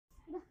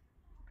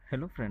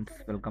Hello friends,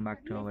 welcome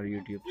back to our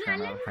YouTube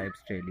channel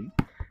Hypes Daily.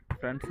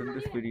 Friends, in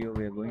this video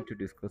we are going to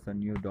discuss a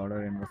new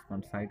dollar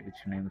investment site which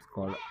name is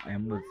called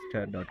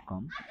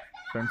Investor.com.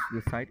 Friends,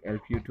 this site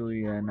helps you to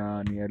earn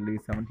nearly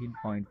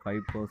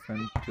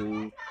 17.5%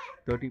 to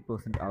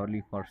 30%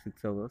 hourly for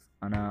 6 hours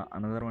and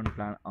another one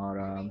plan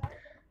or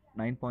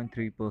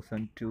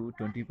 9.3% to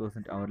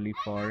 20% hourly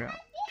for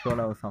 12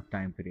 hours of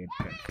time period.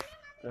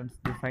 Friends,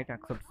 the site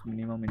accepts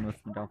minimum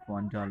investment of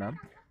 $1,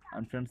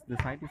 and friends, the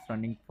site is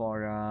running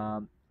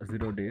for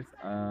 0 days.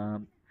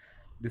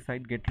 The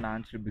site get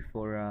launched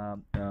before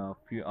a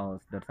few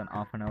hours. That's an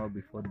half an hour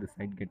before the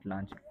site get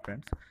launched,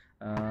 friends.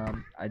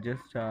 I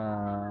just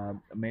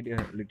made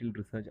a little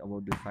research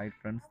about the site,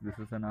 friends. This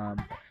is an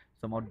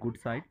somewhat good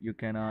site. You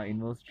can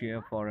invest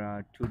here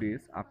for 2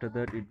 days. After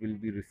that, it will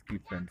be risky,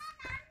 friends.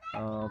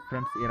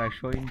 Friends, here I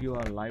showing you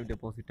a live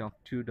deposit of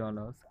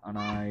 $2,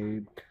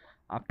 and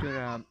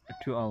after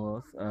 2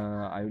 hours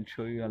I will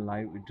show you a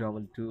live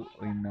withdrawal too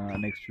in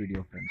next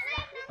video, friends.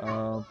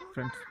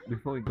 Friends,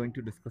 before we're going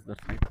to discuss the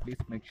site, please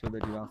make sure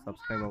that you have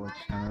subscribed our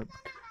channel.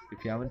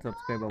 If you haven't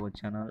subscribed our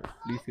channel,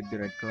 please hit the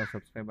red color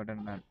subscribe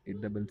button and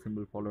hit the bell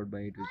symbol followed by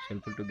it, which is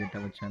helpful to get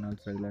our channel's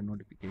regular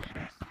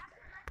notifications.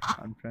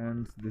 And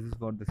friends, this is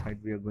what the site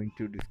we are going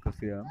to discuss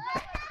here.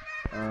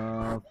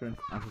 Friends,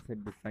 as I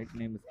said, the site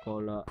name is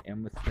called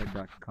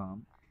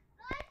investor.com.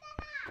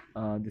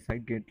 The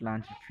site get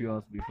launched few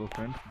hours before,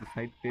 friends. The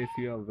site pays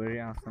you a very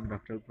awesome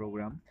referral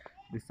program.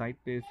 The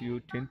site pays you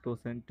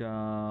 10%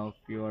 of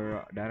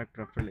your direct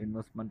referral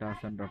investment as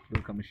a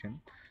referral commission.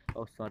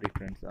 Oh, sorry,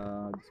 friends.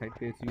 The site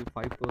pays you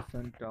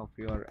 5% of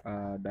your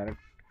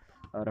direct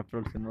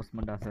referrals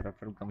investment as a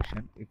referral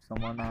commission. If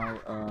someone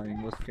have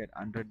invested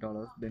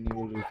 $100, then you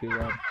will receive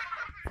a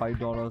 $5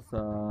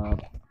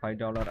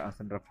 $5 as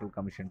a referral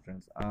commission,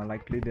 friends.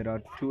 Likely there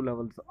are three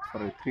levels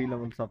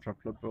of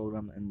referral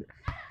program and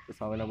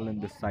is available in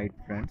this site,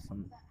 friends.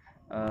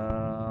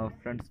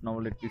 Friends, now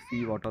let me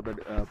see what are the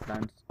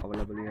plans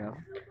available here.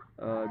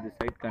 The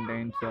site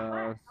contains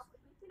four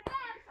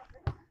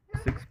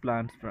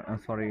plans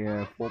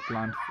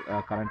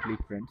currently,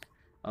 friends.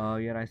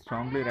 Here I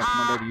strongly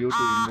recommended you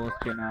to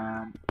invest in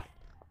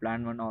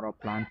plan one or a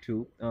plan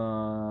two.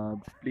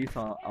 Please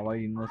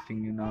avoid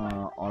investing in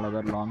all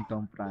other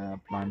long-term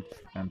plans,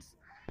 friends.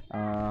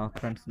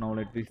 Friends, now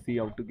let me see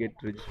how to get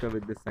registered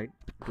with the site.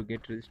 To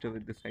get registered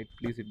with the site,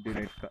 please hit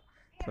the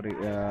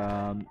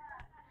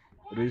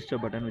register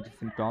button which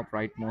is in top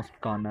rightmost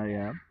corner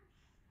here.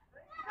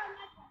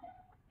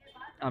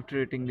 After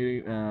hitting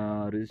the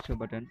register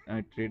button,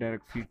 it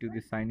redirects you to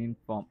the sign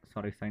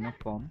up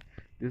form.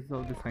 This is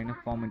how the sign up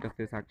form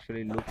interface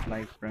actually looks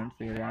like, friends.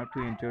 You have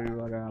to enter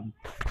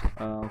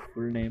your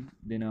full name,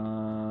 then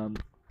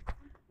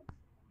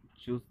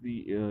choose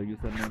the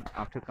username.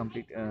 After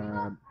complete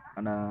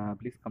and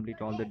please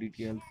complete all the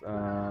details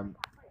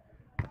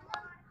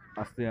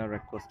as they are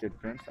requested,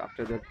 friends.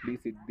 After that, please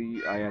hit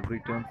the I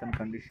agree terms and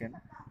condition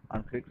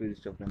and click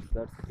register, friends.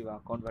 That's it, your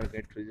account will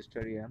get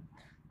registered here.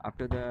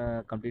 After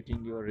the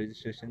completing your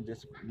registration,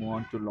 just move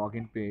on to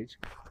login page.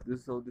 This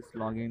is how this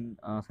login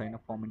sign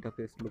up form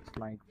interface looks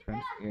like,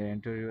 friends.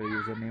 Enter your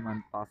username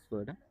and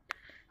password.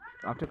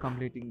 After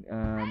completing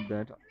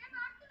that,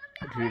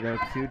 it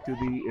redirects you to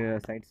the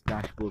site's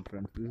dashboard,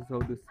 friends. This is how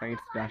the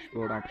site's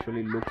dashboard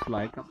actually looks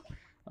like.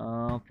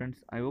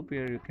 Friends, I hope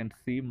here you can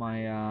see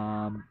my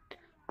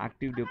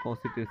active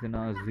deposit is in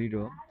a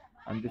zero,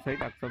 and the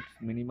site accepts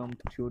minimum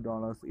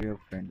 $2 here,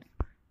 friends.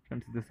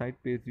 Friends, the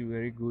site pays you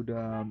very good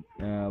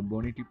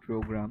bonity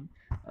program.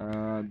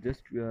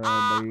 Just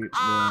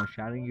by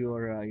sharing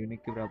your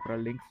unique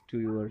referral links to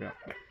your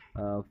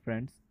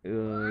friends,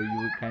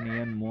 you can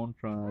earn more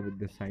from with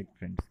the site,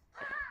 friends.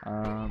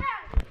 um,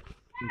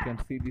 you can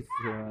see this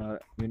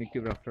unique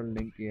referral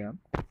link here.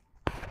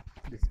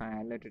 This I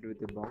highlighted with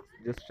the box.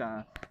 Just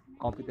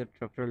copy that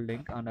referral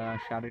link and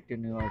share it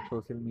in your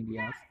social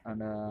medias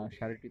and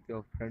share it with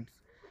your friends.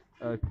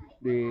 uh,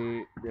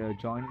 they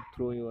join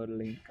through your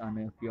link, and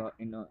if you are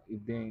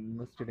if they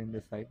invested in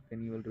the site,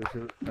 then you will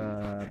receive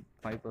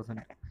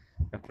 5%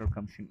 referral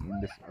commission in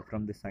this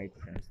from the site,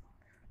 friends.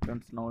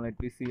 Now let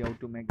me see how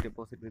to make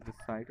deposit with this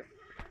site.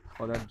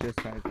 For that,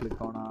 just I click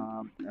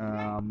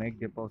on make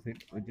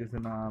deposit, which is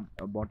in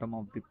bottom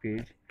of the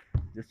page.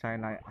 Just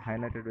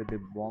highlighted with the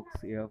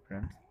box here,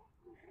 friends.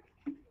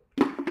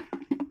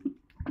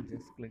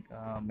 Just click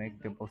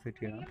make deposit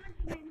here.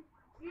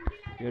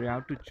 Here you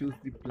have to choose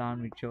the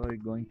plan whichever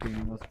you're going to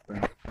invest,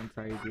 friends.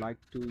 I like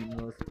to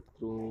invest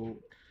through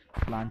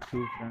plan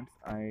 2, friends.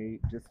 I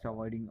just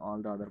avoiding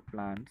all the other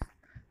plans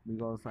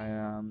because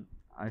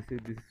I see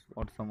this is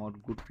what somewhat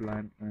good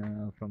plan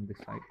from the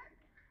site.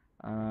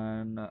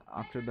 And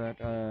after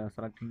that,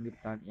 selecting the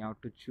plan, you have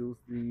to choose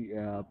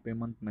the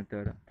payment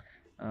method.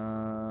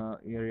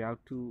 Here you have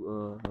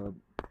to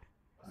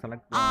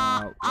select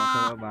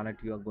whatever wallet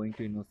you are going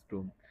to invest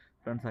to,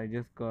 friends. I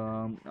just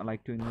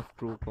like to invest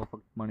through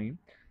perfect money.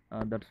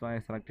 That's why I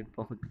selected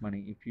perfect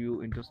money. If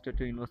you interested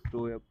to invest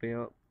through a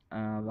payer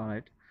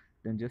wallet,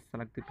 then just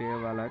select the payer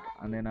wallet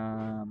and then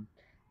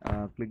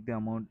click the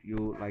amount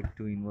you like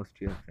to invest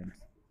here, friends.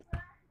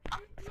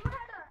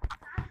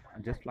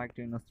 just like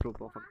to invest through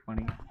perfect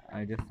money.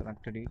 I just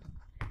selected it,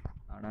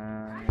 and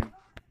I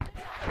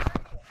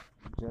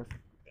just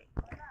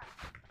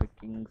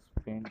clicking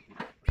spin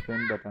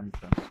button,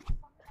 friends.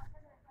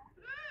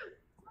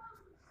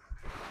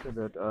 So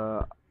that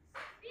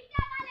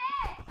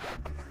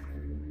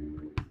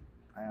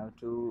I have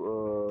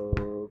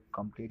to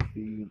complete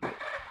the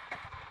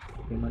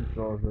payment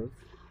process.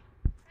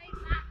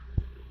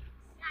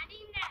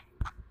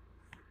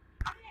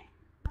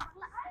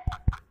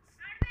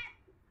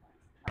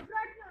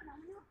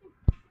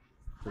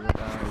 So that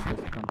I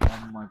just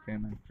confirm my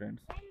payment,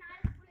 friends.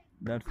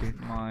 That's it.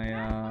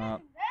 My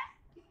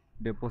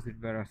deposit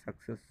were a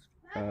success,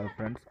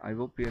 friends. I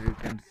hope here you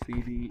can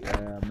see the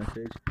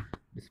message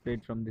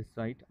displayed from this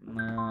site.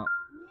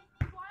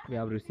 We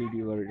have received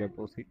your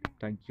deposit,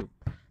 thank you.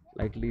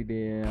 Likely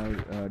they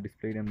are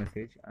displayed a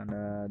message,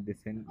 and they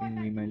sent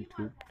me email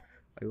too.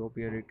 I hope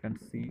here you can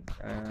see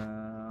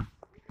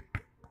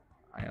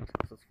I have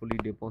successfully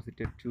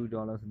deposited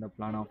 $2 in the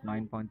plan of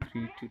 9.3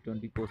 to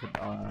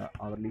 20%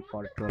 hourly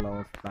for 12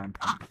 hours plan.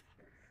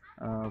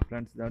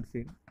 Friends, that's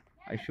it.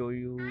 I show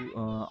you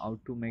how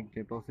to make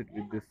deposit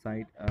with this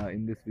site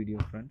in this video,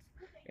 friends.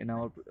 In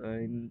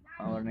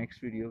our next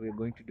video, we are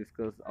going to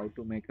discuss how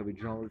to make a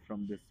withdrawal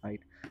from this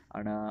site,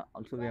 and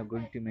also we are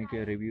going to make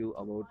a review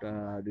about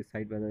this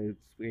site, whether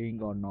it's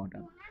paying or not.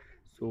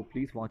 So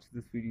please watch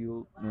this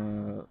video.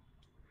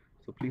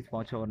 Please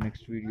watch our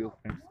next video,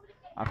 friends.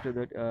 After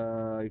that,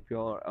 if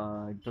you're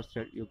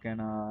interested, you can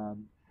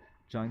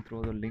join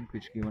through the link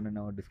which given in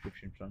our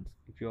description, friends.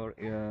 If you're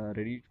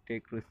ready to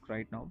take risk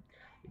right now,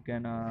 you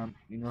can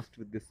invest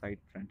with this site,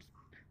 friends.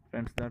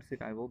 That's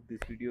it. I hope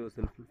this video is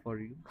helpful for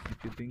you.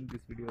 If you think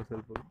this video is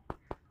helpful,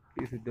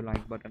 please hit the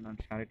like button and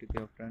share it with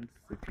your friends.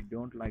 If you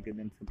don't like it,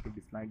 then simply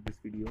dislike this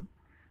video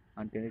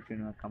and tell it in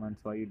your comments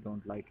why you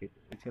don't like it.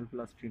 It helps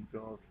us to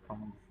improve our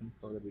performance in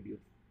further videos.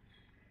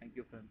 Thank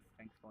you, friends.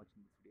 Thanks for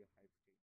watching this video.